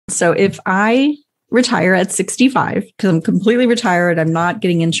So if I retire at 65, because I'm completely retired, I'm not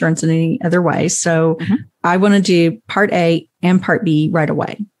getting insurance in any other way. So I want to do Part A and Part B right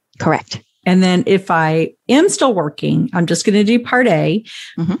away. Correct. And then if I am still working, I'm just going to do Part A,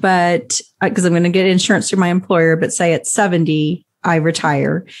 but because I'm going to get insurance through my employer, but say at 70, I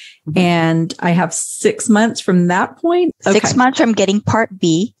retire and I have 6 months from that point. 6 months from getting Part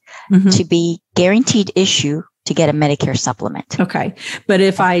B to be guaranteed issue to get a Medicare supplement. Okay. But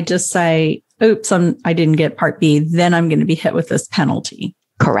if I just say, oops, I didn't get Part B, then I'm going to be hit with this penalty.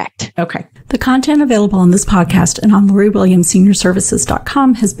 Correct. Okay. The content available on this podcast and on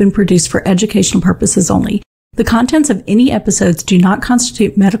LoriWilliamsSeniorServices.com has been produced for educational purposes only. The contents of any episodes do not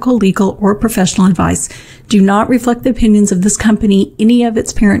constitute medical, legal, or professional advice, do not reflect the opinions of this company, any of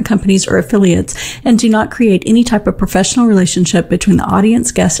its parent companies or affiliates, and do not create any type of professional relationship between the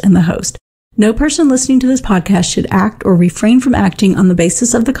audience, guest, and the host. No person listening to this podcast should act or refrain from acting on the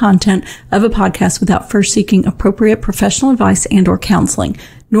basis of the content of a podcast without first seeking appropriate professional advice and or counseling,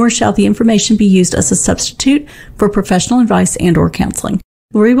 nor shall the information be used as a substitute for professional advice and or counseling.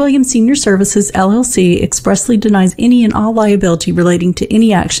 Lori Williams Senior Services, LLC expressly denies any and all liability relating to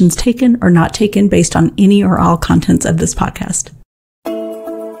any actions taken or not taken based on any or all contents of this podcast.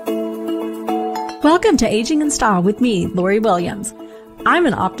 Welcome to Aging in Style with me, Lori Williams. I'm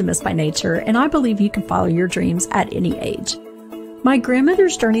an optimist by nature, and I believe you can follow your dreams at any age. My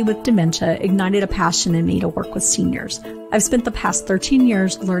grandmother's journey with dementia ignited a passion in me to work with seniors. I've spent the past 13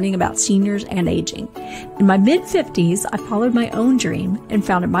 years learning about seniors and aging. In my mid-50s, I followed my own dream and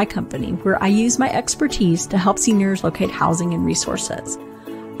founded my company, where I use my expertise to help seniors locate housing and resources.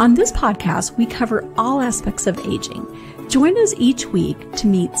 On this podcast, we cover all aspects of aging. Join us each week to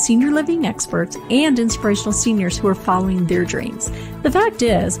meet senior living experts and inspirational seniors who are following their dreams. The fact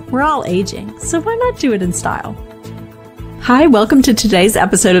is, we're all aging, so why not do it in style? Hi, welcome to today's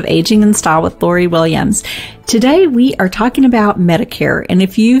episode of Aging in Style with Lori Williams. Today we are talking about Medicare. And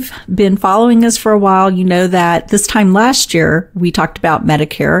if you've been following us for a while, you know that this time last year we talked about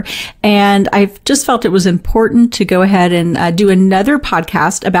Medicare. And I've just felt it was important to go ahead and do another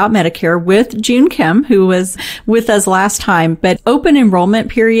podcast about Medicare with June Kim, who was with us last time. But open enrollment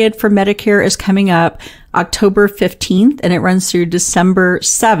period for Medicare is coming up October 15th, and it runs through December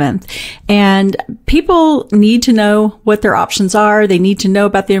 7th. And people need to know what their options are. They need to know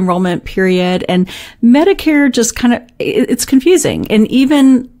about the enrollment period. And Medicare just it's confusing. And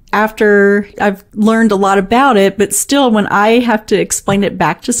even after I've learned a lot about it, but still when I have to explain it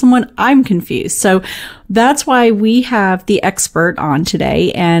back to someone, I'm confused. So that's why we have the expert on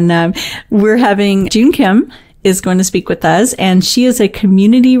today. And we're having June Kim is going to speak with us, and she is a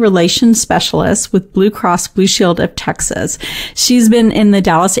community relations specialist with BlueCross BlueShield of Texas. She's been in the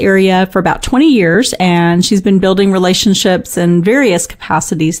Dallas area for about 20 years, and she's been building relationships in various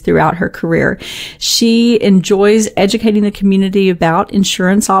capacities throughout her career. She enjoys educating the community about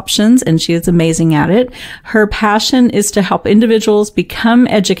insurance options, and she is amazing at it. Her passion is to help individuals become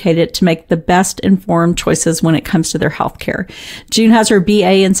educated to make the best informed choices when it comes to their health care. June has her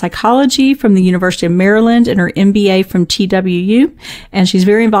BA in psychology from the University of Maryland and her MBA from TWU, and she's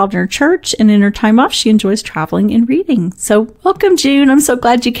very involved in her church, and in her time off, she enjoys traveling and reading. So welcome, June. I'm so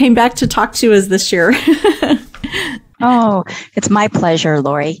glad you came back to talk to us this year. Oh, it's my pleasure,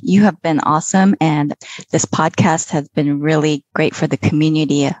 Lori. You have been awesome, and this podcast has been really great for the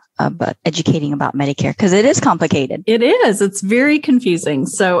community of educating about Medicare, because it is complicated. It is. It's very confusing.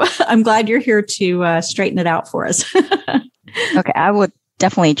 So I'm glad you're here to straighten it out for us. Okay, I would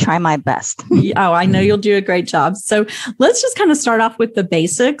definitely try my best. Oh, I know you'll do a great job. So let's just kind of start off with the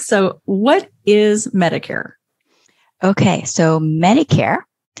basics. So what is Medicare? Okay, so Medicare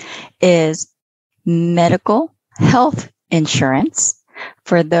is medical health insurance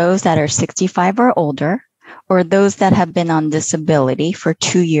for those that are 65 or older, or those that have been on disability for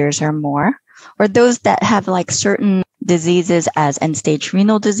 2 years or more, or those that have like certain diseases as end-stage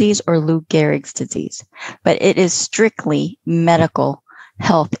renal disease or Lou Gehrig's disease. But it is strictly medical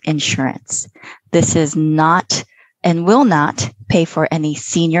health insurance. This is not and will not pay for any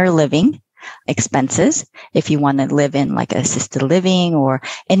senior living expenses. If you want to live in like assisted living or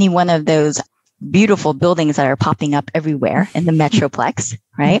any one of those beautiful buildings that are popping up everywhere in the Metroplex,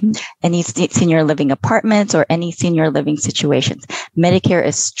 right? Mm-hmm. Any senior living apartments or any senior living situations. Medicare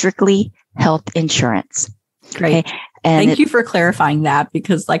is strictly health insurance. Great. Okay? And thank you for clarifying that,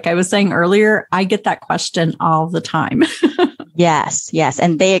 because like I was saying earlier, I get that question all the time. Yes.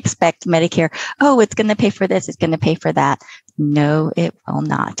 And they expect Medicare, oh, it's going to pay for this, it's going to pay for that. No, it will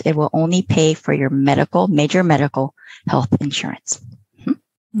not. It will only pay for your major medical health insurance.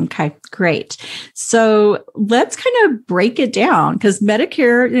 Okay, great. So let's kind of break it down because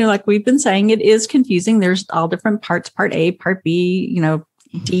Medicare, like we've been saying, it is confusing. There's all different parts, Part A, Part B,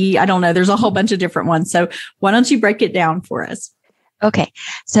 D, I don't know. There's a whole bunch of different ones. So why don't you break it down for us? Okay.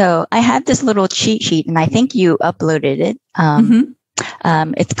 So I have this little cheat sheet and I think you uploaded it.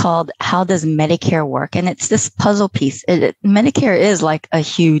 It's called How Does Medicare Work? And it's this puzzle piece. Medicare is like a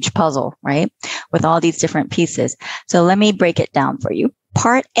huge puzzle, right? With all these different pieces. So let me break it down for you.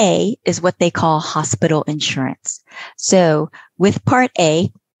 Part A is what they call hospital insurance. So with Part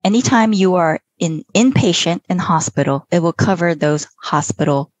A, anytime you are inpatient in hospital, it will cover those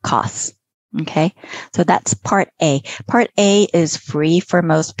hospital costs. Okay. So that's Part A. Part A is free for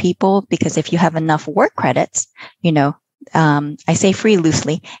most people because if you have enough work credits, I say free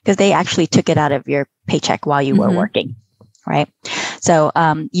loosely because they actually took it out of your paycheck while you were working, right? So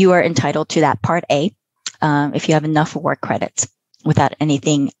you are entitled to that Part A if you have enough work credits without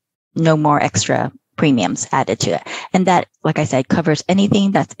anything, no more extra premiums added to it. And that, like I said, covers anything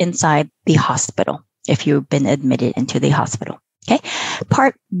that's inside the hospital if you've been admitted into the hospital. Okay.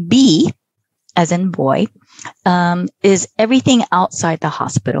 Part B, as in boy, is everything outside the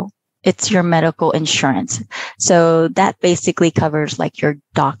hospital. It's your medical insurance. So that basically covers like your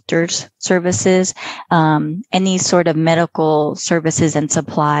doctor's services, any sort of medical services and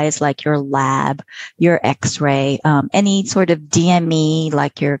supplies like your lab, your x-ray, any sort of DME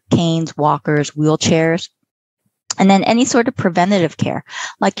like your canes, walkers, wheelchairs, and then any sort of preventative care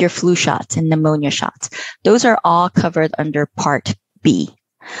like your flu shots and pneumonia shots. Those are all covered under Part B.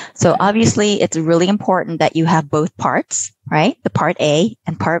 So obviously it's really important that you have both parts, right? The Part A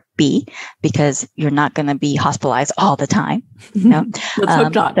and Part B, because you're not going to be hospitalized all the time. Let's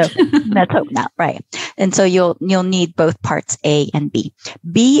hope not. Let's hope not. Right. And so you'll need both parts A and B.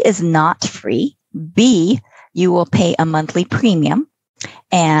 B is not free. B, you will pay a monthly premium.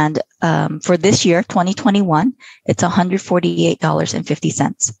 And for this year, 2021, it's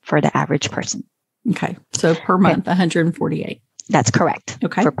 $148.50 for the average person. Okay. So per month, $148. That's correct.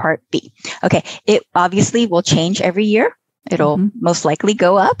 Okay. For Part B. Okay. It obviously will change every year. It'll most likely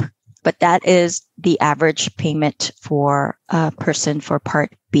go up, but that is the average payment for a person for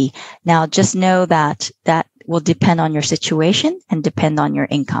Part B. Now, just know that will depend on your situation and depend on your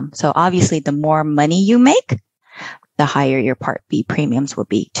income. So obviously, the more money you make, the higher your Part B premiums will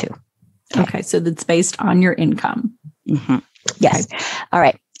be too. Okay. So that's based on your income. Yes. Okay. All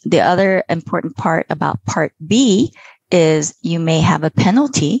right. The other important part about Part B is you may have a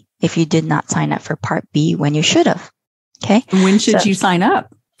penalty if you did not sign up for Part B when you should have. Okay. And when should you sign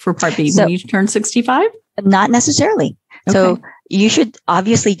up for Part B? When you turn 65? Not necessarily. Okay. So you should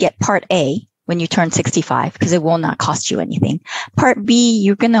obviously get Part A when you turn 65 because it will not cost you anything. Part B,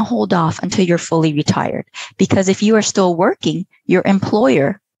 you're going to hold off until you're fully retired because if you are still working, your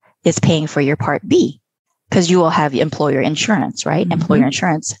employer is paying for your Part B because you will have employer insurance, right? Employer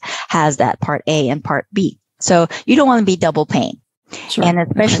insurance has that Part A and Part B. So you don't want to be double paying. Sure. And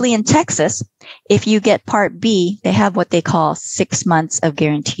especially in Texas, if you get Part B, they have what they call 6 months of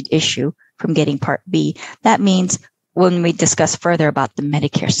guaranteed issue from getting Part B. That means when we discuss further about the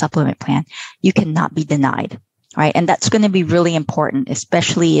Medicare supplement plan, you cannot be denied, right? And that's going to be really important,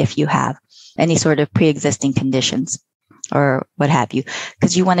 especially if you have any sort of pre-existing conditions or what have you,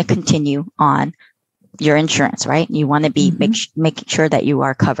 because you want to continue on your insurance, right? You want to be making sure that you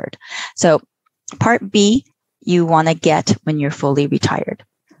are covered. So Part B, you want to get when you're fully retired.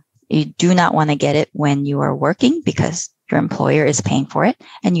 You do not want to get it when you are working because your employer is paying for it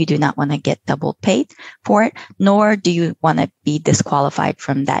and you do not want to get double paid for it, nor do you want to be disqualified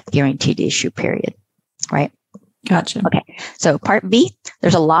from that guaranteed issue period, right? Gotcha. Okay. So Part B,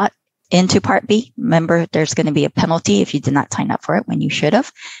 there's a lot into Part B. Remember, there's going to be a penalty if you did not sign up for it when you should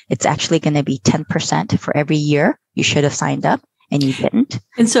have. It's actually going to be 10% for every year you should have signed up and you didn't.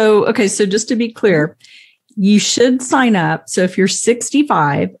 And so, okay, so just to be clear, you should sign up. So if you're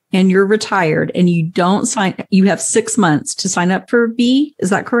 65 and you're retired and you don't sign, you have 6 months to sign up for B. Is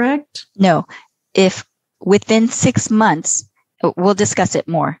that correct? No. If within 6 months, we'll discuss it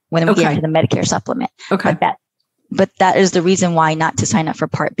more when we get to the Medicare supplement. Okay. But that is the reason why not to sign up for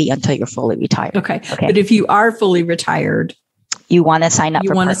Part B until you're fully retired. Okay. But if you are fully retired, you want to sign up.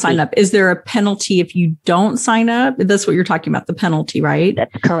 You want to sign up. Is there a penalty if you don't sign up? That's what you're talking about, the penalty, right?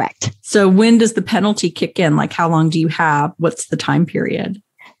 That's correct. So when does the penalty kick in? Like how long do you have? What's the time period?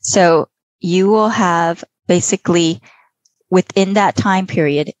 So you will have basically within that time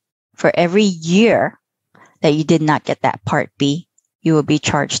period for every year that you did not get that Part B, you will be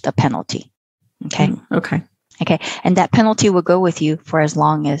charged a penalty. Okay. Okay. And that penalty will go with you for as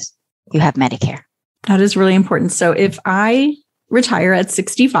long as you have Medicare. That is really important. So if I retire at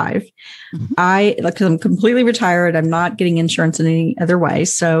 65. Because I'm completely retired. I'm not getting insurance in any other way.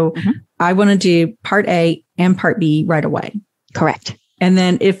 So I want to do Part A and Part B right away. Correct. And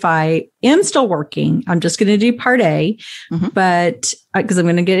then if I am still working, I'm just going to do Part A, but because I'm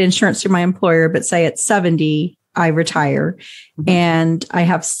going to get insurance through my employer, but say at 70, I retire and I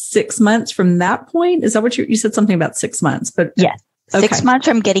have 6 months from that point. Is that what you said something about 6 months? But yes, 6 months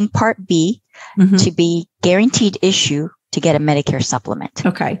from getting Part B to be guaranteed issue to get a Medicare supplement.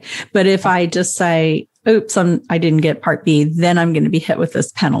 Okay. But if I just say, oops, I didn't get Part B, then I'm going to be hit with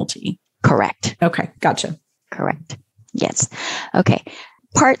this penalty. Correct. Okay. Gotcha. Correct. Yes. Okay.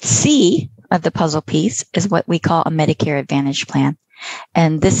 Part C of the puzzle piece is what we call a Medicare Advantage plan.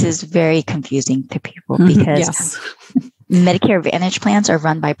 And this is very confusing to people because Medicare Advantage plans are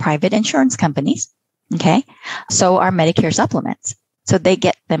run by private insurance companies. Okay. So are Medicare supplements. So they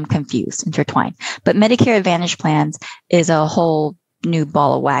get them confused, intertwined. But Medicare Advantage plans is a whole new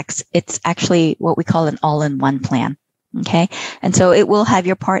ball of wax. It's actually what we call an all-in-one plan. Okay. And so it will have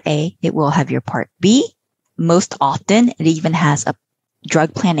your Part A. It will have your Part B. Most often, it even has a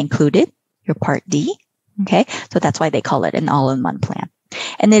drug plan included, your Part D. Okay. So that's why they call it an all-in-one plan.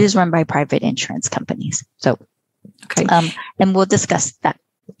 And it is run by private insurance companies. So, and we'll discuss that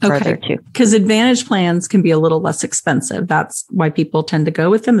further too. Because Advantage plans can be a little less expensive. That's why people tend to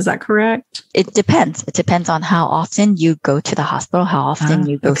go with them. Is that correct? It depends. It depends on how often you go to the hospital, how often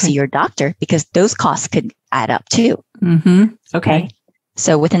you go see your doctor, because those costs could add up too. Okay.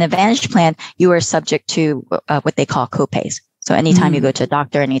 So with an Advantage plan, you are subject to what they call copays. So anytime you go to a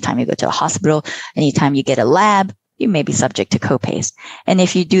doctor, anytime you go to a hospital, anytime you get a lab, you may be subject to copays. And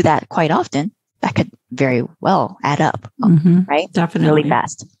if you do that quite often, that could very well add up, right? Definitely. Really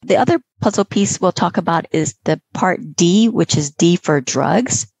fast. The other puzzle piece we'll talk about is the Part D, which is D for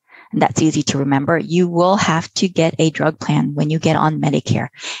drugs. And that's easy to remember. You will have to get a drug plan when you get on Medicare.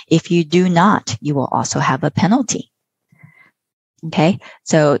 If you do not, you will also have a penalty. Okay.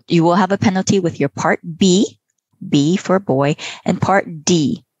 So you will have a penalty with your Part B, B for boy, and Part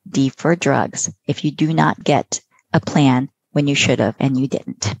D, D for drugs, if you do not get a plan when you should have and you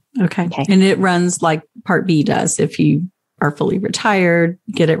didn't. Okay. And it runs like Part B does. If you are fully retired,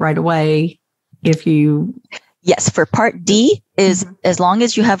 get it right away. If you... Yes, for Part D is as long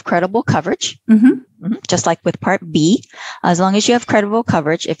as you have credible coverage, just like with Part B, as long as you have credible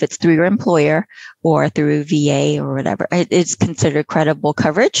coverage, if it's through your employer or through VA or whatever, it is considered credible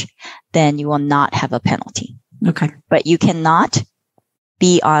coverage, then you will not have a penalty. Okay. But you cannot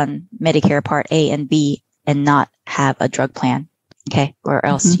be on Medicare Part A and B and not have a drug plan. Okay. Or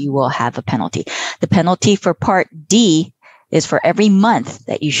else you will have a penalty. The penalty for Part D is for every month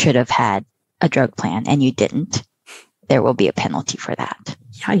that you should have had a drug plan and you didn't, there will be a penalty for that.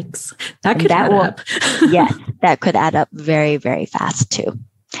 Yikes. That could add up. Yes. That could add up very, very fast too.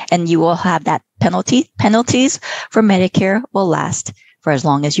 And you will have that penalty. Penalties for Medicare will last for as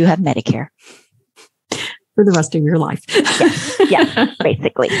long as you have Medicare. For the rest of your life. Yes,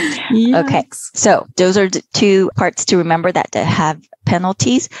 basically. Yikes. Okay. So those are the two parts to remember that to have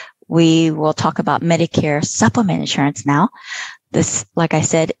penalties. We will talk about Medicare supplement insurance now. This, like I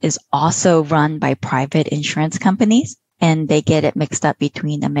said, is also run by private insurance companies, and they get it mixed up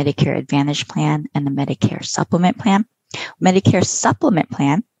between the Medicare Advantage plan and the Medicare supplement plan. Medicare supplement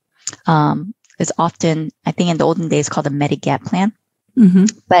plan is often, I think in the olden days, called a Medigap plan.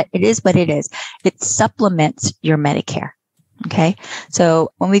 But it is what it is. It supplements your Medicare. Okay.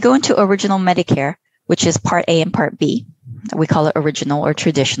 So when we go into original Medicare, which is Part A and Part B, we call it original or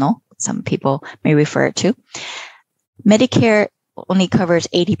traditional. Some people may refer it to. Medicare only covers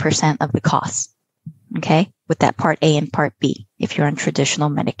 80% of the costs. Okay. With that Part A and Part B, if you're on traditional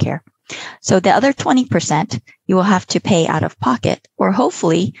Medicare. So the other 20%, you will have to pay out of pocket, or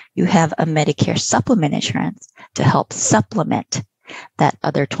hopefully you have a Medicare supplement insurance to help supplement that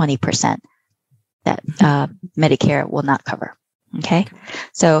other 20% that Medicare will not cover. Okay.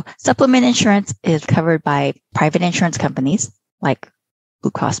 So supplement insurance is covered by private insurance companies like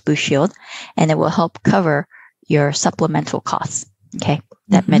BlueCross BlueShield, and it will help cover your supplemental costs. Okay.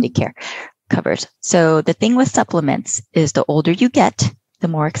 That Medicare covers. So the thing with supplements is the older you get, the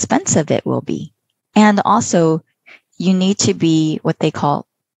more expensive it will be. And also you need to be what they call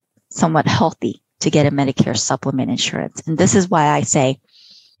somewhat healthy to get a Medicare supplement insurance. And this is why I say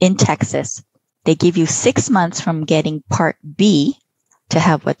in Texas, they give you 6 months from getting Part B to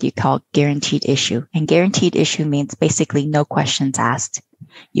have what you call guaranteed issue. And guaranteed issue means basically no questions asked.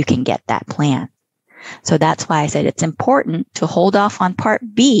 You can get that plan. So that's why I said it's important to hold off on Part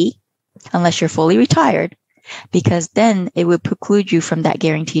B unless you're fully retired because then it would preclude you from that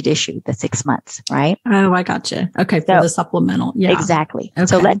guaranteed issue, the 6 months, right? Oh, I gotcha. Okay. For the supplemental. Yeah. Exactly. Okay.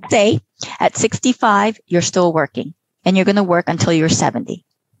 So let's say at 65, you're still working and you're going to work until you're 70.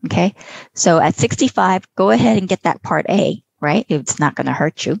 Okay. So at 65, go ahead and get that Part A, right? It's not going to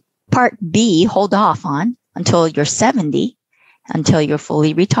hurt you. Part B, hold off on until you're 70, until you're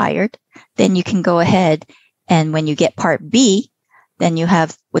fully retired. Then you can go ahead, and when you get Part B, then you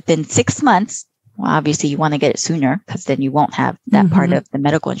have within 6 months. Well, obviously you want to get it sooner because then you won't have that part of the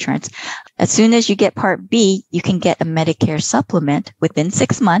medical insurance. As soon as you get Part B, you can get a Medicare supplement within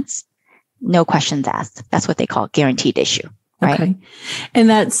 6 months. No questions asked. That's what they call guaranteed issue. Right? Okay. And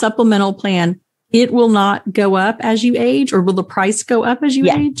that supplemental plan, it will not go up as you age, or will the price go up as you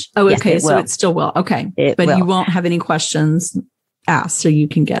age? Oh, yes, okay. So it still will. Okay. But you won't have any questions asked, so you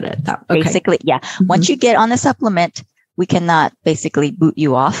can get it. Okay. Basically, yeah. Once you get on the supplement, we cannot basically boot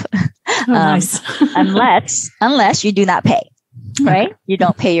you off. Nice. unless you do not pay, right? Okay. You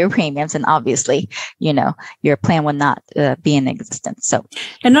don't pay your premiums, and obviously, your plan will not be in existence. So,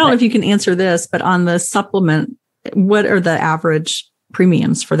 and I don't know if you can answer this, but on the supplement, what are the average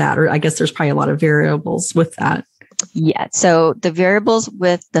premiums for that? Or I guess there's probably a lot of variables with that. Yeah. So the variables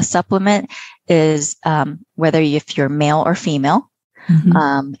with the supplement is whether if you're male or female,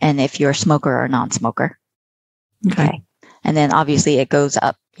 and if you're a smoker or non-smoker. Okay. And then obviously it goes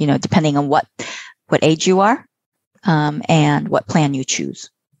up, depending on what age you are, and what plan you choose.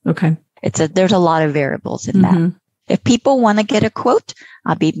 Okay. There's a lot of variables in that. If people want to get a quote,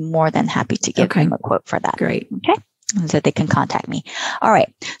 I'll be more than happy to give them a quote for that. Great. Okay. So they can contact me. All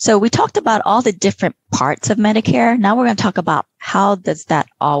right. So we talked about all the different parts of Medicare. Now we're going to talk about how does that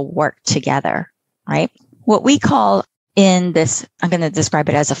all work together, right? What we call in this, I'm going to describe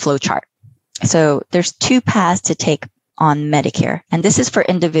it as a flow chart. So there's 2 paths to take on Medicare. And this is for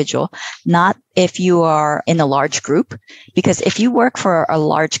individual, not if you are in a large group, because if you work for a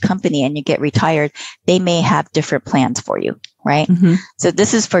large company and you get retired, they may have different plans for you, right? So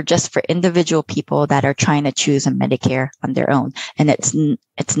this is just for individual people that are trying to choose a Medicare on their own. And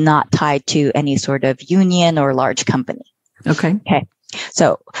it's not tied to any sort of union or large company. Okay.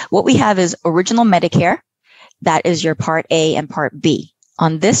 So what we have is original Medicare. That is your Part A and Part B.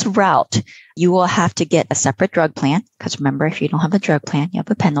 On this route, you will have to get a separate drug plan, because remember, if you don't have a drug plan, you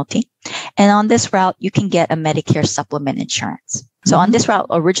have a penalty. And on this route, you can get a Medicare supplement insurance. So on this route,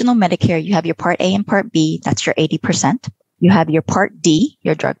 original Medicare, you have your Part A and Part B. That's your 80%. You have your Part D,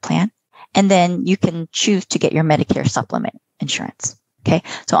 your drug plan. And then you can choose to get your Medicare supplement insurance. Okay.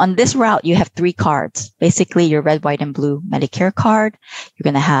 So on this route, you have 3 cards. Basically, your red, white, and blue Medicare card. You're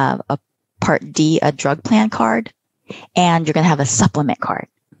going to have a Part D, a drug plan card. And you're going to have a supplement card.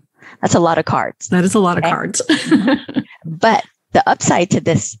 That's a lot of cards. That is a lot of cards. But the upside to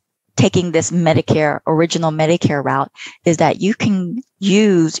this, taking this original Medicare route, is that you can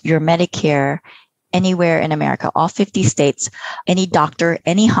use your Medicare anywhere in America, all 50 states, any doctor,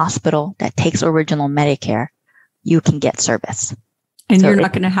 any hospital that takes original Medicare, you can get service. And you're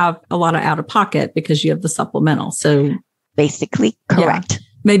not going to have a lot of out of pocket because you have the supplemental. So basically, correct. Yeah.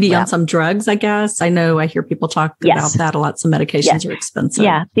 Maybe on some drugs, I guess. I know I hear people talk about that a lot. Some medications are expensive.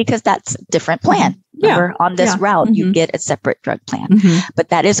 Yeah, because that's a different plan. Remember, on this route, you get a separate drug plan. But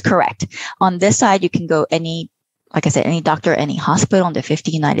that is correct. On this side, you can go any doctor, any hospital in the 50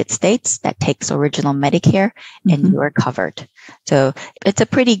 United States that takes original Medicare, and you are covered. So it's a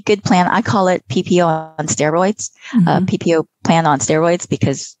pretty good plan. I call it PPO on steroids, PPO plan on steroids,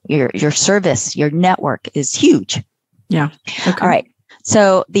 because your service, your network is huge. Yeah. Okay. All right.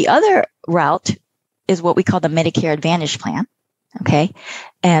 So the other route is what we call the Medicare Advantage plan. Okay.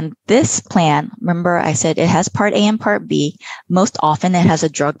 And this plan, remember I said it has Part A and Part B. Most often it has a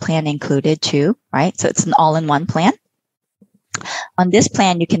drug plan included too, right? So it's an all-in-one plan. On this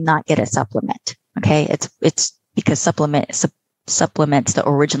plan, you cannot get a supplement. Okay. It's because supplements the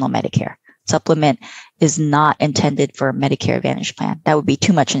original Medicare. Supplement is not intended for a Medicare Advantage plan. That would be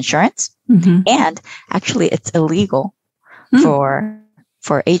too much insurance. And actually it's illegal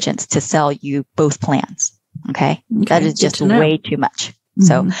for agents to sell you both plans. Okay. That is just way too much.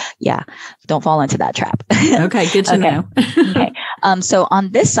 So don't fall into that trap. Okay. Good to know. Okay. So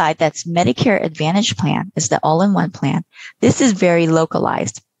on this side, that's Medicare Advantage plan is the all-in-one plan. This is very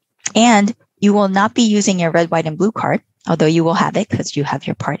localized, and you will not be using your red, white, and blue card, although you will have it because you have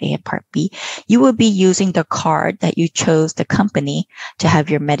your Part A and Part B. You will be using the card that you chose the company to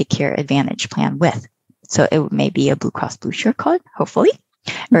have your Medicare Advantage plan with. So it may be a BlueCross BlueShield card, hopefully,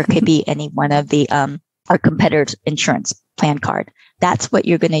 or it could be any one of the our competitor's insurance plan card. That's what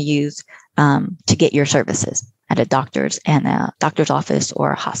you're going to use, to get your services at a doctor's office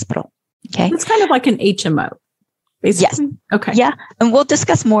or a hospital. Okay. It's kind of like an HMO, basically. Yes. Okay. Yeah. And we'll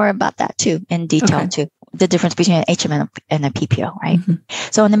discuss more about that too in detail too. The difference between an HMO and a PPO, right?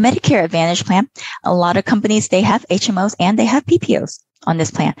 So in the Medicare Advantage plan, a lot of companies, they have HMOs and they have PPOs on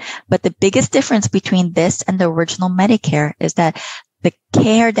this plan. But the biggest difference between this and the original Medicare is that the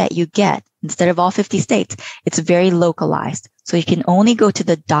care that you get, instead of all 50 states, it's very localized. So you can only go to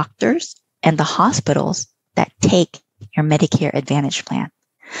the doctors and the hospitals that take your Medicare Advantage plan.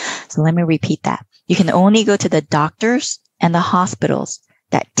 So let me repeat that. You can only go to the doctors and the hospitals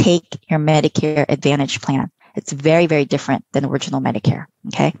that take your Medicare Advantage plan. It's very, very different than original Medicare.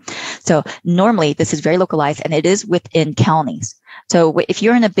 Okay. So normally this is very localized and it is within counties. So if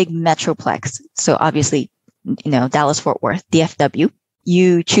you're in a big metroplex, so obviously, Dallas, Fort Worth, DFW,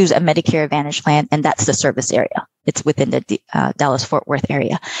 you choose a Medicare Advantage plan and that's the service area. It's within the Dallas, Fort Worth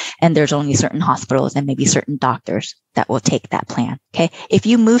area. And there's only certain hospitals and maybe certain doctors that will take that plan. Okay. If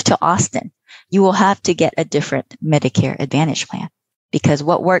you move to Austin, you will have to get a different Medicare Advantage plan because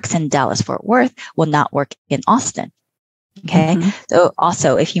what works in Dallas, Fort Worth will not work in Austin. Okay. So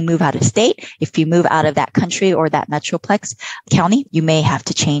also, if you move out of state, if you move out of that country or that metroplex county, you may have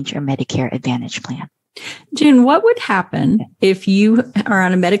to change your Medicare Advantage plan. June, what would happen if you are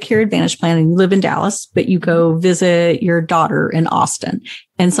on a Medicare Advantage plan and you live in Dallas, but you go visit your daughter in Austin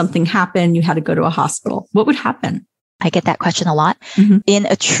and something happened, you had to go to a hospital? What would happen? I get that question a lot. In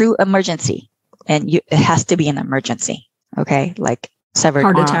a true emergency, and it has to be an emergency, okay? Like severed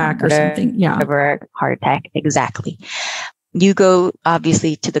heart arm, attack or something. Yeah. Heart attack. Exactly. You go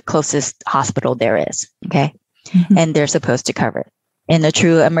obviously to the closest hospital there is, okay? And they're supposed to cover it in a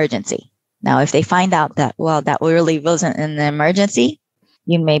true emergency. Now, if they find out that, well, that really wasn't an emergency,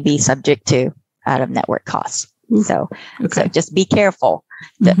 you may be subject to out-of-network costs. So just be careful.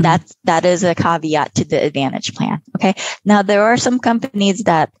 That is a caveat to the Advantage plan. Okay. Now, there are some companies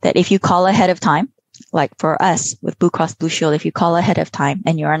that if you call ahead of time, like for us with BlueCross BlueShield, if you call ahead of time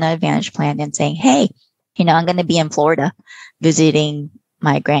and you're on an Advantage plan and saying, hey, I'm going to be in Florida visiting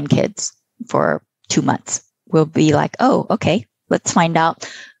my grandkids for 2 months, we'll be like, oh, okay, let's find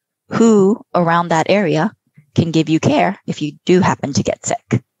out who around that area can give you care if you do happen to get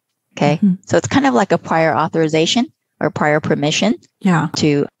sick. Okay. So it's kind of like a prior authorization or prior permission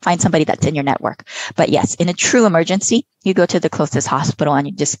to find somebody that's in your network. But yes, in a true emergency, you go to the closest hospital and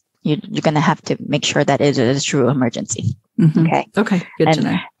you're going to have to make sure that it is a true emergency. Okay. Okay. Good to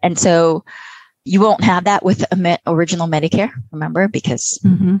know. And so you won't have that with original Medicare, remember, because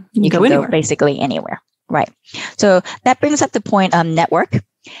you can go basically anywhere. Right. So that brings up the point on network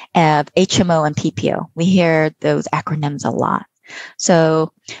of HMO and PPO. We hear those acronyms a lot.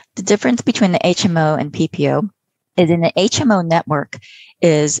 So the difference between the HMO and PPO is in the HMO network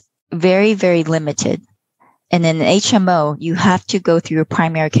is very, very limited. And in the HMO, you have to go through a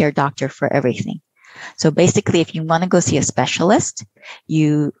primary care doctor for everything. So basically, if you want to go see a specialist,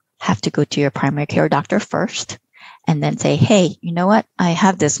 you have to go to your primary care doctor first and then say, hey, you know what? I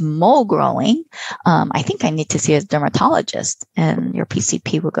have this mole growing. I think I need to see a dermatologist. And your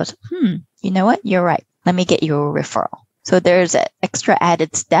PCP will go, you know what? You're right. Let me get you a referral. So there's an extra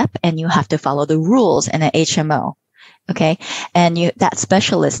added step and you have to follow the rules in an HMO. Okay. And that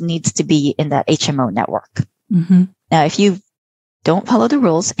specialist needs to be in that HMO network. Now, if you don't follow the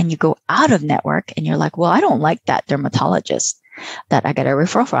rules and you go out of network and you're like, well, I don't like that dermatologist that I got a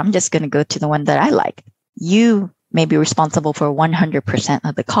referral for. I'm just going to go to the one that I like. You may be responsible for 100%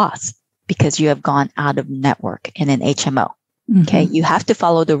 of the costs because you have gone out of network in an HMO. Okay. You have to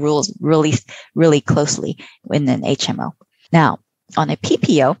follow the rules really, really closely in an HMO. Now, on a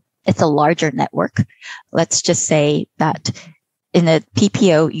PPO, it's a larger network. Let's just say that in a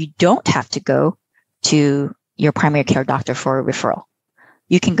PPO, you don't have to go to your primary care doctor for a referral.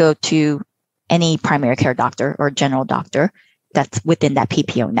 You can go to any primary care doctor or general doctor that's within that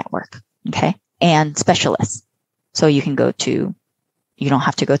PPO network. Okay. And specialists. So you don't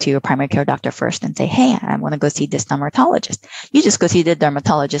have to go to your primary care doctor first and say, hey, I want to go see this dermatologist. You just go see the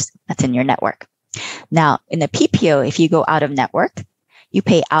dermatologist that's in your network. Now, in the PPO, if you go out of network, you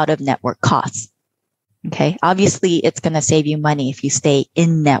pay out of network costs. Okay. Obviously, it's going to save you money if you stay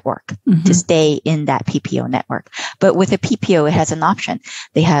in network to stay in that PPO network. But with a PPO, it has an option.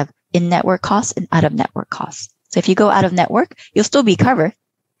 They have in network costs and out of network costs. So if you go out of network, you'll still be covered,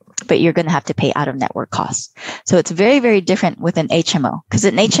 but you're going to have to pay out of network costs. So it's very, very different with an HMO because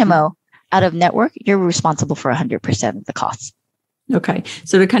an HMO out of network, you're responsible for 100% of the costs. Okay.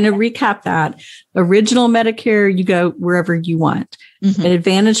 So to kind of recap that, original Medicare, you go wherever you want. An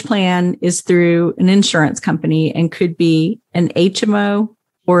Advantage plan is through an insurance company and could be an HMO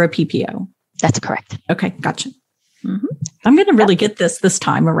or a PPO. That's correct. Okay. Gotcha. Mm-hmm. I'm going to really get this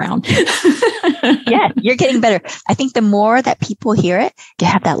time around. Yeah, you're getting better. I think the more that people hear it, you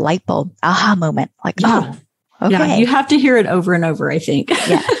have that light bulb aha moment. Like, oh, okay. Yeah, you have to hear it over and over, I think.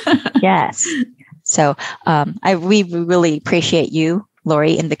 Yeah. Yes. So we really appreciate you,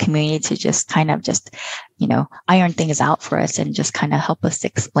 Lori, in the community to just kind of iron things out for us and just kind of help us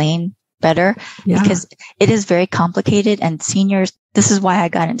explain better because it is very complicated. And seniors, this is why I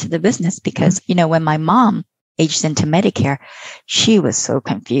got into the business because, when my mom aged into Medicare, she was so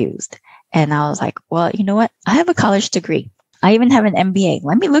confused. And I was like, well, you know what? I have a college degree. I even have an MBA.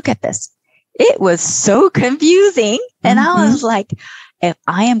 Let me look at this. It was so confusing. And I was like, if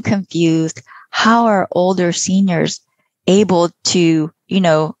I am confused, how are older seniors able to,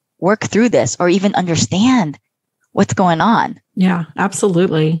 work through this or even understand what's going on? Yeah,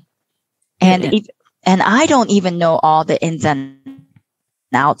 absolutely. And I don't even know all the ins and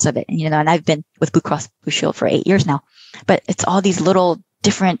outs of it. And I've been with BlueCross BlueShield for 8 years now, but it's all these little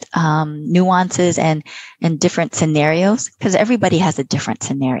different nuances and different scenarios because everybody has a different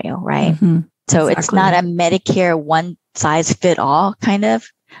scenario, right? Mm-hmm. So It's not a Medicare one size fit all kind of,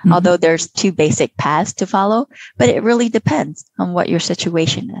 although there's 2 basic paths to follow, but it really depends on what your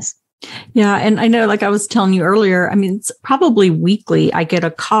situation is. Yeah. And I know, like I was telling you earlier, it's probably weekly I get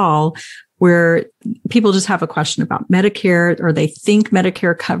a call where people just have a question about Medicare or they think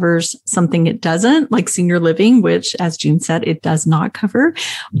Medicare covers something it doesn't, like senior living, which, as June said, it does not cover,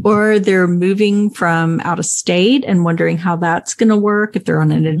 or they're moving from out of state and wondering how that's going to work if they're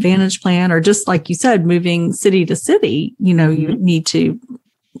on an Advantage plan, or just like you said, moving city to city, you need to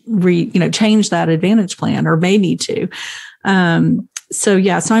change that Advantage plan or may need to. So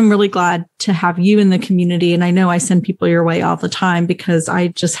I'm really glad to have you in the community. And I know I send people your way all the time because I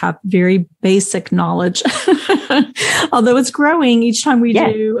just have very basic knowledge, although it's growing each time we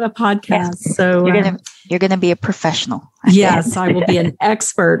do a podcast. Yes. So you're going to be a professional. Yes, I will be an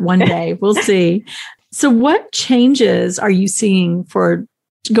expert one day. We'll see. So what changes are you seeing for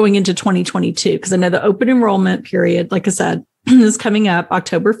going into 2022? Because I know the open enrollment period, like I said, is coming up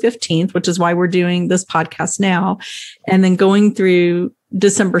October 15th, which is why we're doing this podcast now, and then going through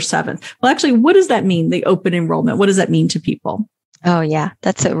December 7th. Well, actually, what does that mean, the open enrollment? What does that mean to people? Oh, yeah,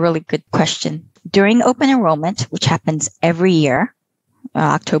 that's a really good question. During open enrollment, which happens every year,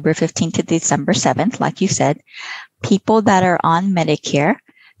 October 15th to December 7th, like you said, people that are on Medicare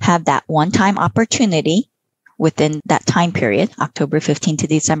have that one-time opportunity within that time period, October 15th to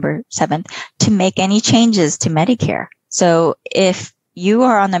December 7th, to make any changes to Medicare. So if you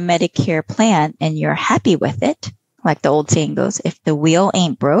are on a Medicare plan and you're happy with it, like the old saying goes, if the wheel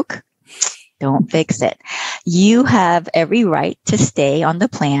ain't broke, don't fix it. You have every right to stay on the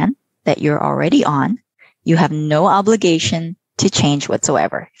plan that you're already on. You have no obligation to change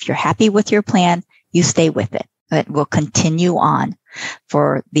whatsoever. If you're happy with your plan, you stay with it. It will continue on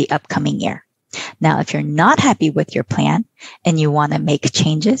for the upcoming year. Now, if you're not happy with your plan and you want to make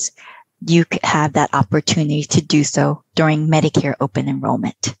changes, you have that opportunity to do so during Medicare open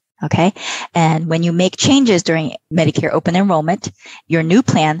enrollment. Okay. And when you make changes during Medicare open enrollment, your new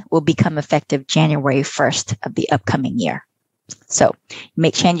plan will become effective January 1st of the upcoming year. So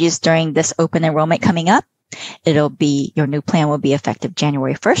make changes during this open enrollment coming up. Your new plan will be effective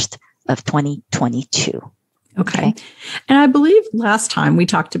January 1st of 2022. Okay. And I believe last time we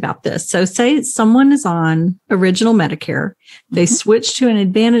talked about this. So say someone is on original Medicare, they switch to an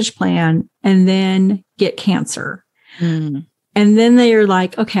Advantage plan and then get cancer. And then they are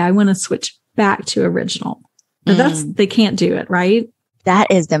like, okay, I want to switch back to original. But they can't do it, right? That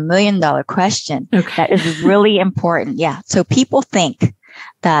is the $1 million question. Okay. That is really important. Yeah. So people think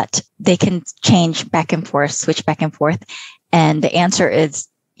that they can change back and forth, switch back and forth. And the answer is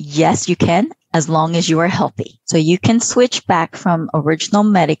yes, you can, as long as you are healthy. So you can switch back from original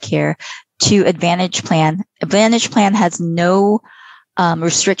Medicare to Advantage plan. Advantage plan has no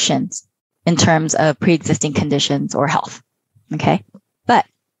restrictions in terms of pre-existing conditions or health. Okay. But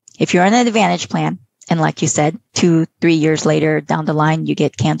if you're on an Advantage plan, and like you said, 2-3 years later down the line, you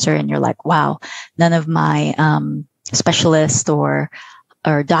get cancer and you're like, wow, none of my specialists or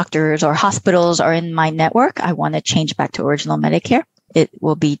doctors or hospitals are in my network. I want to change back to original Medicare. It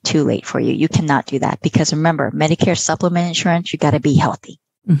will be too late for you. You cannot do that because remember, Medicare supplement insurance, you got to be healthy.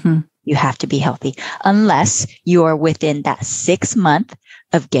 You have to be healthy unless you are within that 6 month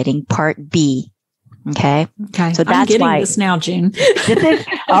of getting Part B. Okay. So that's why this now, June.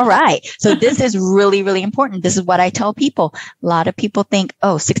 All right. So this is really, really important. This is what I tell people. A lot of people think,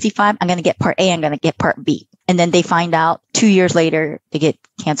 65, I'm going to get Part A, I'm going to get Part B. And then they find out 2 years later, they get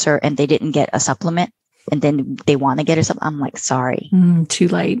cancer and they didn't get a supplement. and then they want to get her something. I'm like, sorry. Too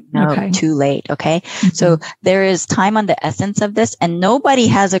late. No, Okay. too late. Okay. So there is time on the essence of this, and nobody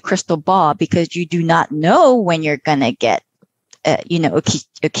has a crystal ball because you do not know when you're going to get,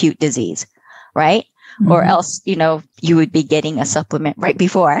 acute disease, right? Or else, you would be getting a supplement right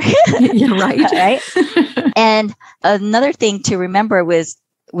before. Yeah, right. Right. And another thing to remember was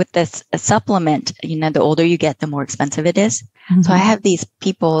with this supplement, the older you get, the more expensive it is. So I have these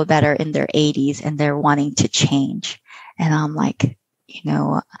people that are in their 80s and they're wanting to change. And I'm like,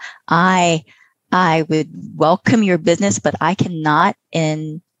 I would welcome your business, but I cannot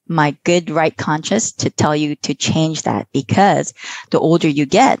in my good right conscience to tell you to change that, because the older you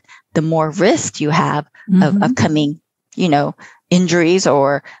get, the more risk you have of upcoming, injuries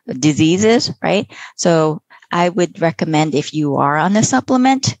or diseases, right? So I would recommend, if you are on a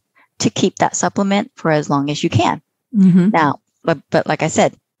supplement, to keep that supplement for as long as you can. Now, but like I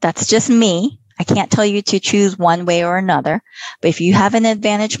said, that's just me. I can't tell you to choose one way or another. But if you have an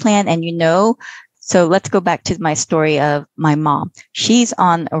Advantage plan and so let's go back to my story of my mom. She's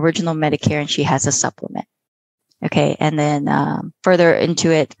on original Medicare and she has a supplement. Okay. And then further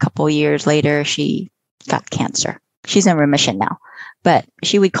into it, a couple years later, she got cancer. She's in remission now. But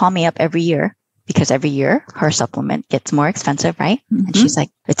she would call me up every year, because every year her supplement gets more expensive, right? And she's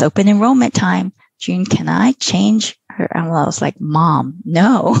like, it's open enrollment time. June, can I change her? And I was like, Mom,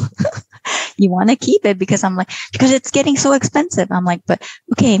 no. You want to keep it? Because it's getting so expensive. I'm like, but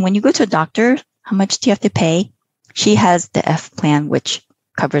okay, when you go to a doctor, how much do you have to pay? She has the F plan, which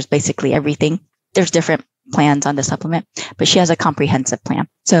covers basically everything. There's different plans on the supplement, but she has a comprehensive plan.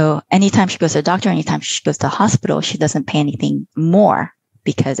 So anytime she goes to the doctor, anytime she goes to the hospital, she doesn't pay anything more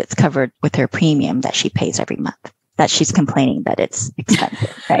because it's covered with her premium that she pays every month, that she's complaining that it's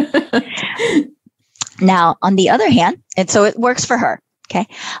expensive, right? Now, on the other hand, and so it works for her. Okay.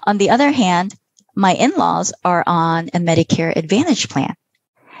 On the other hand, my in-laws are on a Medicare Advantage plan,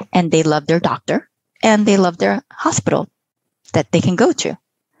 and they love their doctor and they love their hospital that they can go to.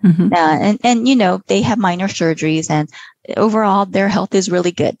 And they have minor surgeries, and overall their health is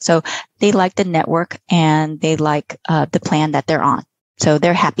really good. So they like the network and they like the plan that they're on. So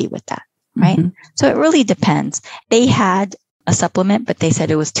they're happy with that. Right. So it really depends. They had a supplement, but they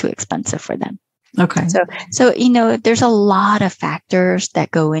said it was too expensive for them. Okay. So there's a lot of factors that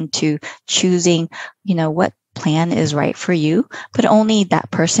go into choosing, what plan is right for you, but only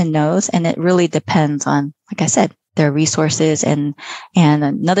that person knows. And it really depends on, like I said, their resources. And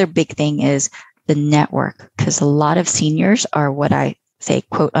another big thing is the network, because a lot of seniors are what I say,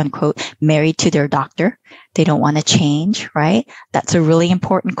 quote unquote, married to their doctor. They don't want to change, right? That's a really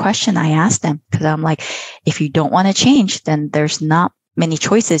important question I ask them, because I'm like, if you don't want to change, then there's not many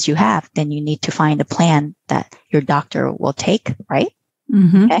choices you have. Then you need to find a plan that your doctor will take, right?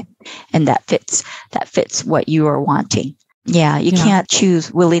 Okay. And that fits what you are wanting. Yeah. You can't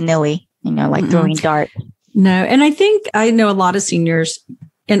choose willy-nilly, like throwing dart. No. And I think I know a lot of seniors,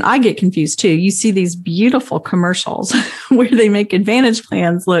 and I get confused too. You see these beautiful commercials where they make Advantage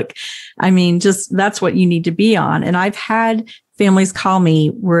plans look, just that's what you need to be on. And I've had families call me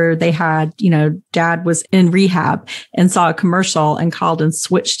where they had, dad was in rehab and saw a commercial and called and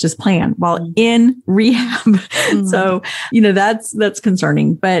switched his plan while in rehab. So, that's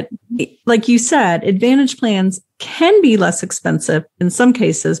concerning. But like you said, Advantage plans can be less expensive in some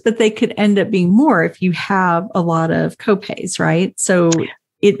cases, but they could end up being more if you have a lot of copays, right? So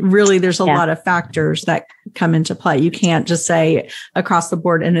there's a lot of factors that come into play. You can't just say across the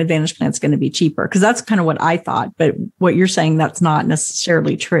board an Advantage plan is going to be cheaper, because that's kind of what I thought. But what you're saying, that's not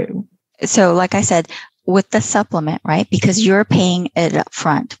necessarily true. So like I said, with the supplement, right? Because you're paying it up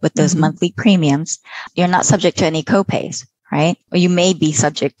front with those monthly premiums, you're not subject to any copays, right? Or you may be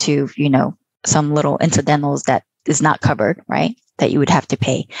subject to, some little incidentals that is not covered, right? That you would have to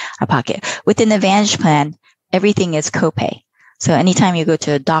pay out of pocket. With an Advantage plan, everything is copay. So anytime you go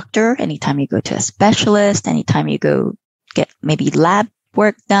to a doctor, anytime you go to a specialist, anytime you go get maybe lab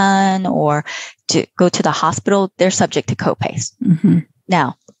work done or to go to the hospital, they're subject to copays.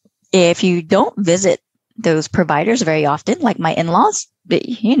 Now, if you don't visit those providers very often, like my in-laws, that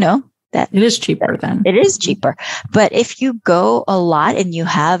it is cheaper then. It is cheaper. But if you go a lot and you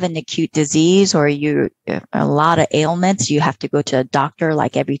have an acute disease or a lot of ailments, you have to go to a doctor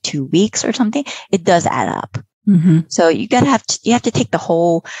like every 2 weeks or something, it does add up. So you have to take the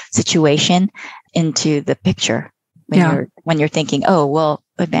whole situation into the picture when you're thinking, oh, well,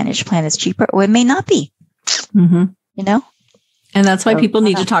 Advantage plan is cheaper. Well, it may not be, And that's why people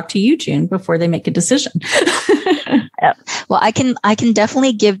need to talk to you, June, before they make a decision. Well, I can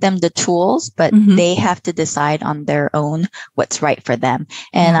definitely give them the tools, but they have to decide on their own what's right for them.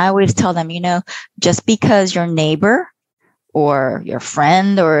 And I always tell them, just because your neighbor or your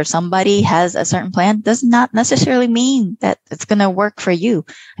friend or somebody has a certain plan does not necessarily mean that it's going to work for you.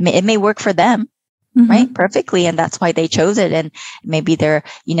 I mean, it may work for them, right? Perfectly. And that's why they chose it. And maybe they're,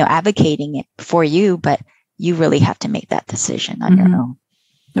 advocating it for you, but you really have to make that decision on your own.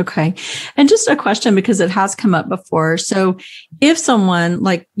 Okay. And just a question, because it has come up before. So if someone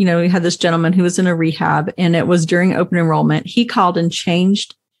we had this gentleman who was in a rehab and it was during open enrollment, he called and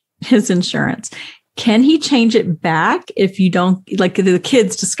changed his insurance. Can he change it back if you don't, like the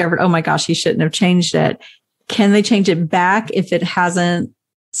kids discovered, oh my gosh, he shouldn't have changed it. Can they change it back if it hasn't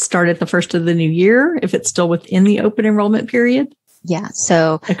started the first of the new year, if it's still within the open enrollment period? Yeah.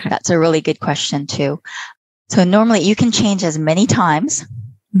 So that's a really good question too. So normally you can change as many times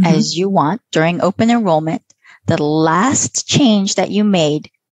as you want during open enrollment. The last change that you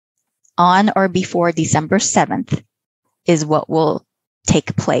made on or before December 7th is what will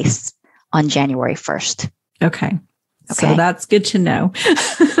take place on January 1st. Okay. So that's good to know.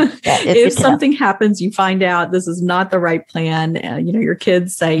 If something happens, you find out this is not the right plan, your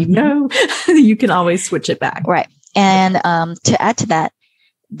kids say no, you can always switch it back. Right. And to add to that,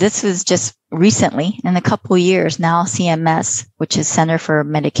 this was just recently, in a couple of years now, CMS, which is Center for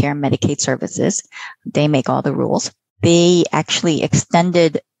Medicare and Medicaid Services, they make all the rules. They actually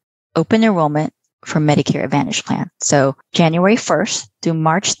extended open enrollment for Medicare Advantage plan. So January 1st through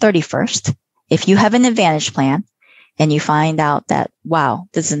March 31st, if you have an Advantage plan and you find out that, wow,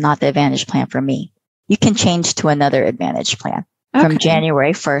 this is not the Advantage plan for me, you can change to another Advantage plan from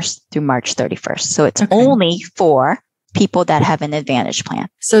January 1st through March 31st. So it's only for people that have an Advantage plan.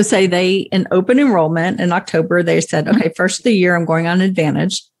 So say they, in open enrollment in October, they said, okay, first of the year, I'm going on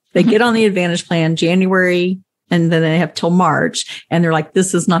Advantage. They get on the Advantage plan January, and then they have till March, and they're like,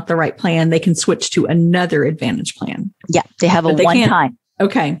 this is not the right plan. They can switch to another Advantage plan. Yeah. They have a one time.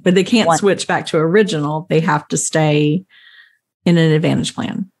 Okay. But they can't switch back to original. They have to stay in an Advantage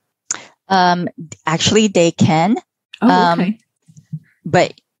plan. Actually they can. Okay.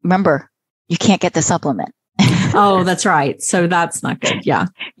 But remember, you can't get the supplement. Oh, that's right. So that's not good. Yeah.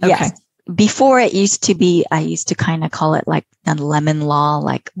 Okay. Yes. Before it used to be, I used to kind of call it like the lemon law,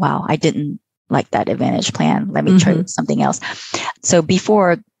 like, wow, I didn't like that Advantage plan. Let me try something else. So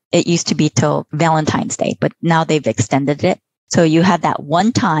before it used to be till Valentine's Day, but now they've extended it. So you have that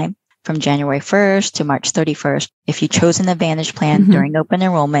one time from January 1st to March 31st. If you chose an Advantage plan during open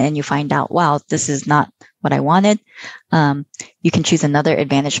enrollment and you find out, wow, this is not what I wanted, you can choose another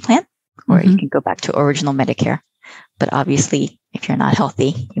Advantage plan. Or you can go back to original Medicare. But obviously, if you're not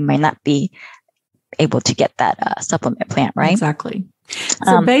healthy, you might not be able to get that supplement plan, right? Exactly.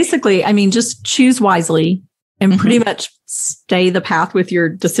 So basically, I mean, just choose wisely and pretty much stay the path with your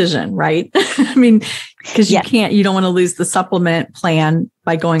decision, right? I mean, because you don't want to lose the supplement plan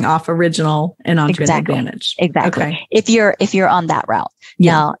by going off original and onto an Advantage. Exactly. Okay. If you're on that route.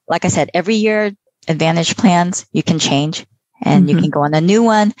 Yeah. Now, like I said, every year, Advantage plans, you can change. And you can go on a new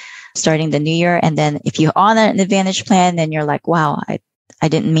one starting the new year. And then if you're on an Advantage plan and you're like, wow, I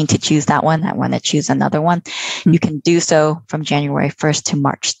didn't mean to choose that one. I want to choose another one. You can do so from January 1st to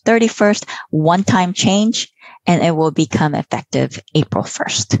March 31st, one-time change, and it will become effective April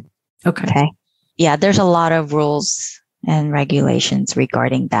 1st. Okay. Yeah, there's a lot of rules and regulations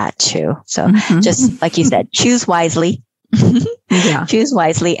regarding that too. So just like you said, choose wisely. Choose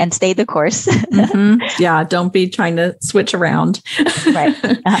wisely and stay the course. Yeah. Don't be trying to switch around. Right.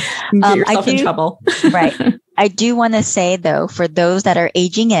 Get yourself in trouble. Right. I do want to say though, for those that are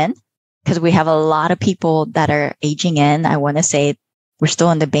aging in, because we have a lot of people that are aging in, I want to say we're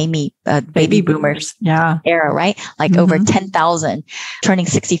still in the baby boomers era, right? Like over 10,000 turning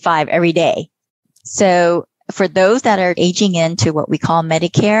 65 every day. So for those that are aging into what we call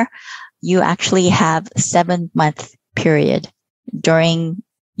Medicare, you actually have a 7-month period during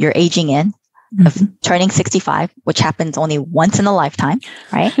your aging in of turning 65, which happens only once in a lifetime,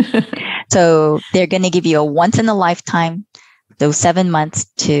 right? So they're going to give you a once in a lifetime, those 7 months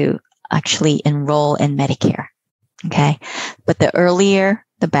to actually enroll in Medicare. Okay. But the earlier,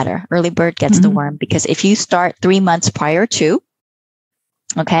 the better. Early bird gets the worm, because if you start 3 months prior to,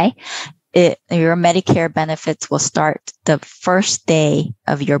 okay, your Medicare benefits will start the first day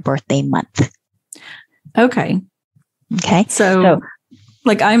of your birthday month. Okay. Okay. So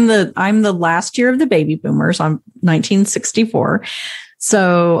like I'm the last year of the baby boomers. I'm 1964.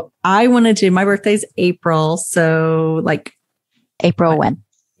 So I want to do, my birthday's April. So like April when?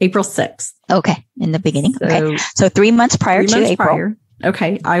 April 6th. Okay. In the beginning. Okay. So 3 months prior to April.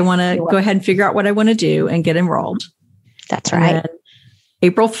 Okay. I want to go ahead and figure out what I want to do and get enrolled. That's right. And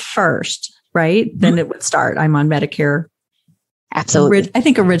April 1st, right? Mm-hmm. Then it would start. I'm on Medicare. Absolutely. I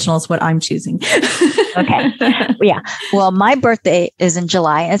think original is what I'm choosing. Okay. Yeah. Well, my birthday is in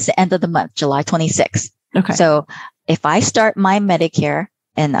July. It's the end of the month, July 26th. Okay. So if I start my Medicare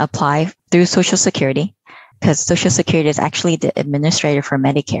and apply through Social Security, because Social Security is actually the administrator for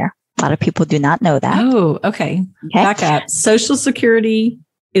Medicare. A lot of people do not know that. Oh, okay. Back up. Social Security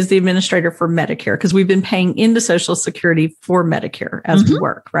is the administrator for Medicare because we've been paying into Social Security for Medicare as we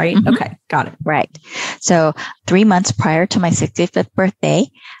work, right? Mm-hmm. Okay. Got it. Right. So 3 months prior to my 65th birthday,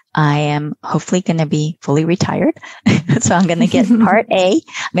 I am hopefully going to be fully retired. So I'm going to get Part A.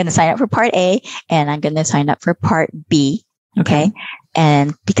 I'm going to sign up for Part A and I'm going to sign up for Part B. Okay.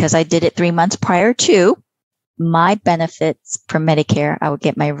 And because I did it 3 months prior to my benefits for Medicare, I would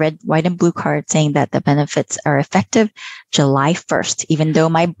get my red, white, and blue card saying that the benefits are effective July 1st, even though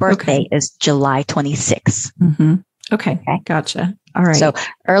my birthday is July 26th. Mm-hmm. Okay. Gotcha. All right. So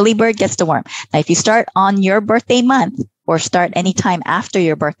early bird gets the worm. Now, if you start on your birthday month or start anytime after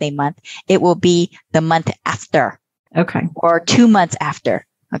your birthday month, it will be the month after. Okay. Or 2 months after.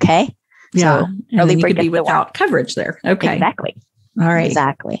 Okay. Yeah. So early bird could be without coverage there. Okay. Exactly. All right.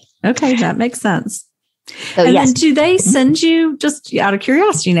 Exactly. Okay. That makes sense. So, and then do they send you, just out of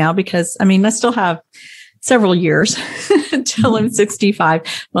curiosity now, because I mean, I still have several years until I'm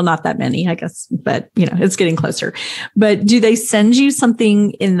 65. Well, not that many, I guess, but it's getting closer. But do they send you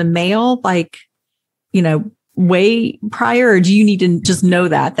something in the mail, like, way prior, or do you need to just know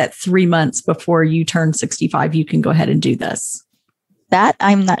that 3 months before you turn 65, you can go ahead and do this? That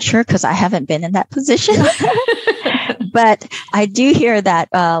I'm not sure because I haven't been in that position. But I do hear that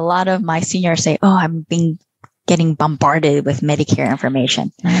a lot of my seniors say, oh, I'm getting bombarded with Medicare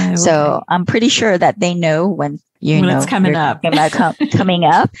information. Okay. So I'm pretty sure that they know when it's coming up. coming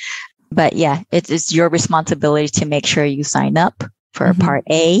up. But yeah, it's your responsibility to make sure you sign up for Part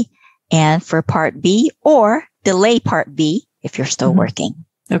A and for Part B, or delay Part B if you're still working.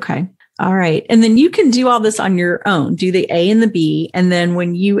 Okay. All right. And then you can do all this on your own, do the A and the B. And then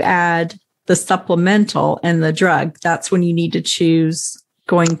when you add the supplemental and the drug, that's when you need to choose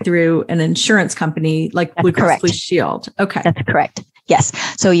going through an insurance company like BlueCross BlueShield. Okay. That's correct. Yes.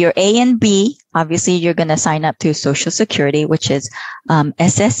 So your A and B, obviously you're going to sign up to Social Security, which is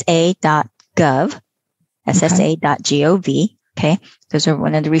ssa.gov, ssa.gov. Okay. Those are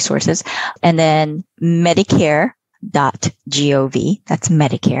one of the resources. And then Medicare.gov. That's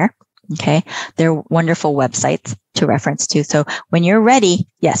Medicare. Okay. They're wonderful websites to reference to. So when you're ready,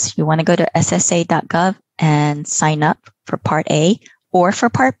 yes, you want to go to ssa.gov and sign up for Part A or for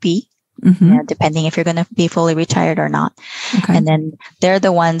Part B, depending if you're going to be fully retired or not. Okay. And then they're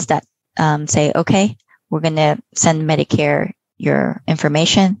the ones that say, okay, we're going to send Medicare your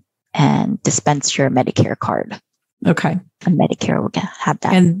information and dispense your Medicare card. Okay. And Medicare will have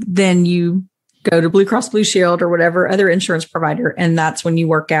that. And then you go to BlueCross BlueShield or whatever other insurance provider, and that's when you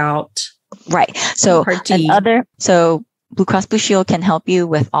work out. Right. So BlueCross BlueShield can help you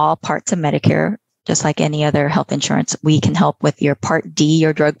with all parts of Medicare, just like any other health insurance. We can help with your Part D,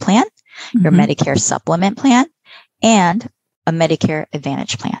 your drug plan, your Medicare supplement plan, and a Medicare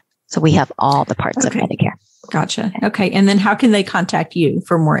Advantage plan. So we have all the parts of Medicare. Gotcha. Okay. And then how can they contact you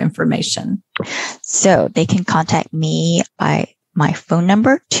for more information? So they can contact me by my phone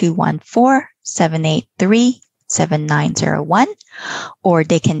number, 214-783-7901, or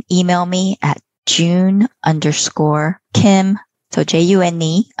they can email me at June_Kim, so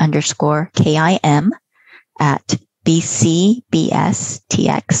JUNE_KIM at bcbstx.com.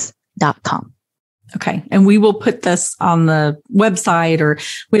 Okay. And we will put this on the website, or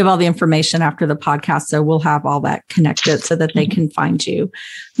we have all the information after the podcast. So we'll have all that connected so that they can find you.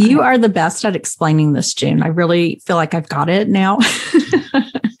 You are the best at explaining this, June. I really feel like I've got it now.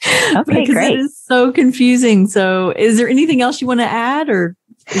 Okay, great. It is so confusing. So is there anything else you want to add, or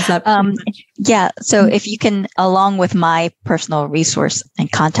is that? Yeah. So if you can, along with my personal resource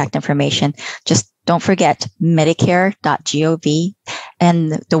and contact information, just don't forget Medicare.gov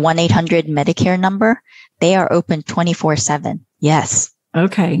and the 1-800 Medicare number. They are open 24/7. Yes.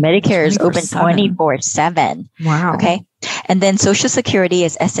 Okay. Medicare is open 24/7. Wow. Okay. And then Social Security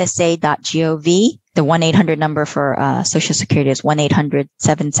is ssa.gov. The 1-800 number for Social Security is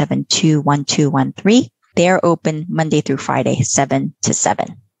 1-800-772-1213. They are open Monday through Friday, 7 to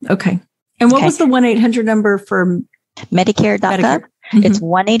 7. Okay. And what was the 1-800 number for Medicare.gov? It's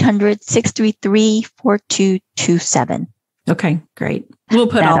 1-800-633-4227. Okay, great. We'll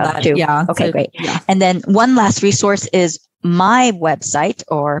put all that. Too. Yeah. Okay, great. Yeah. And then one last resource is my website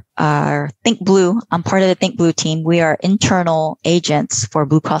or Think Blue, I'm part of the Think Blue team. We are internal agents for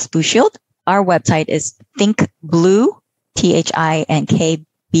Blue Cross Blue Shield. Our website is thinkblue,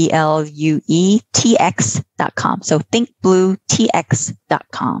 thinkbluetx.com. So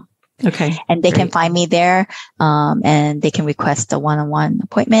thinkbluetx.com. Okay. And they can find me there, and they can request a one-on-one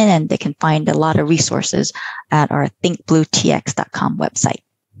appointment, and they can find a lot of resources at our thinkbluetx.com website.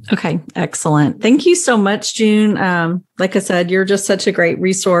 Okay. Excellent. Thank you so much, June. Like I said, you're just such a great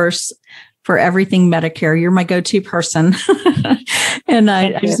resource for everything Medicare. You're my go-to person. And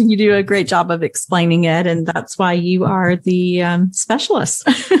I just think you do a great job of explaining it. And that's why you are the specialist.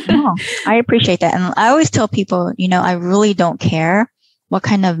 Oh, I appreciate that. And I always tell people, I really don't care what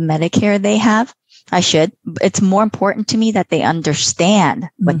kind of Medicare they have. I should. It's more important to me that they understand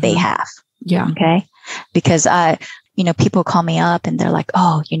what they have. Yeah. Okay. Because people call me up and they're like,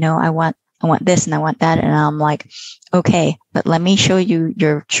 oh, I want this and I want that. And I'm like, okay, but let me show you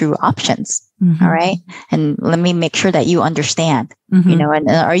your true options. All right. And let me make sure that you understand, and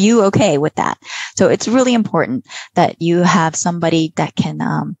are you okay with that? So it's really important that you have somebody that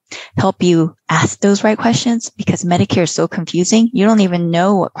can help you ask those right questions, because Medicare is so confusing. You don't even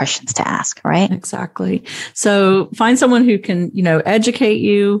know what questions to ask, right? Exactly. So find someone who can, educate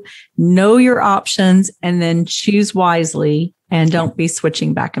you, know your options, and then choose wisely. And don't be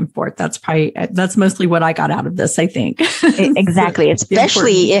switching back and forth. That's mostly what I got out of this, I think. Exactly.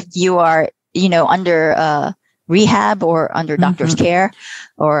 Especially if you are, under rehab or under doctor's care,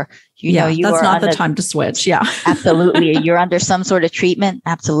 or, that's not the time to switch. Yeah. Absolutely. You're under some sort of treatment.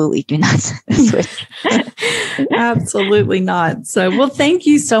 Absolutely do not switch. Absolutely not. So, well, thank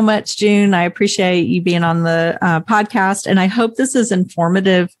you so much, June. I appreciate you being on the podcast, and I hope this is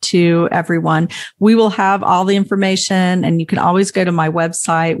informative to everyone. We will have all the information, and you can always go to my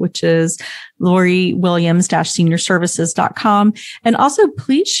website, which is LoriWilliams-seniorservices.com. And also,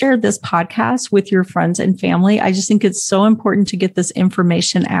 please share this podcast with your friends and family. I just think it's so important to get this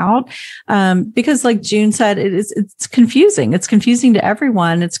information out, because like June said, it's confusing. It's confusing to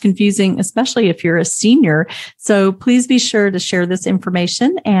everyone. It's confusing, especially if you're a senior. So please be sure to share this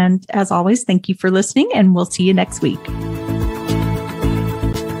information. And as always, thank you for listening, and we'll see you next week.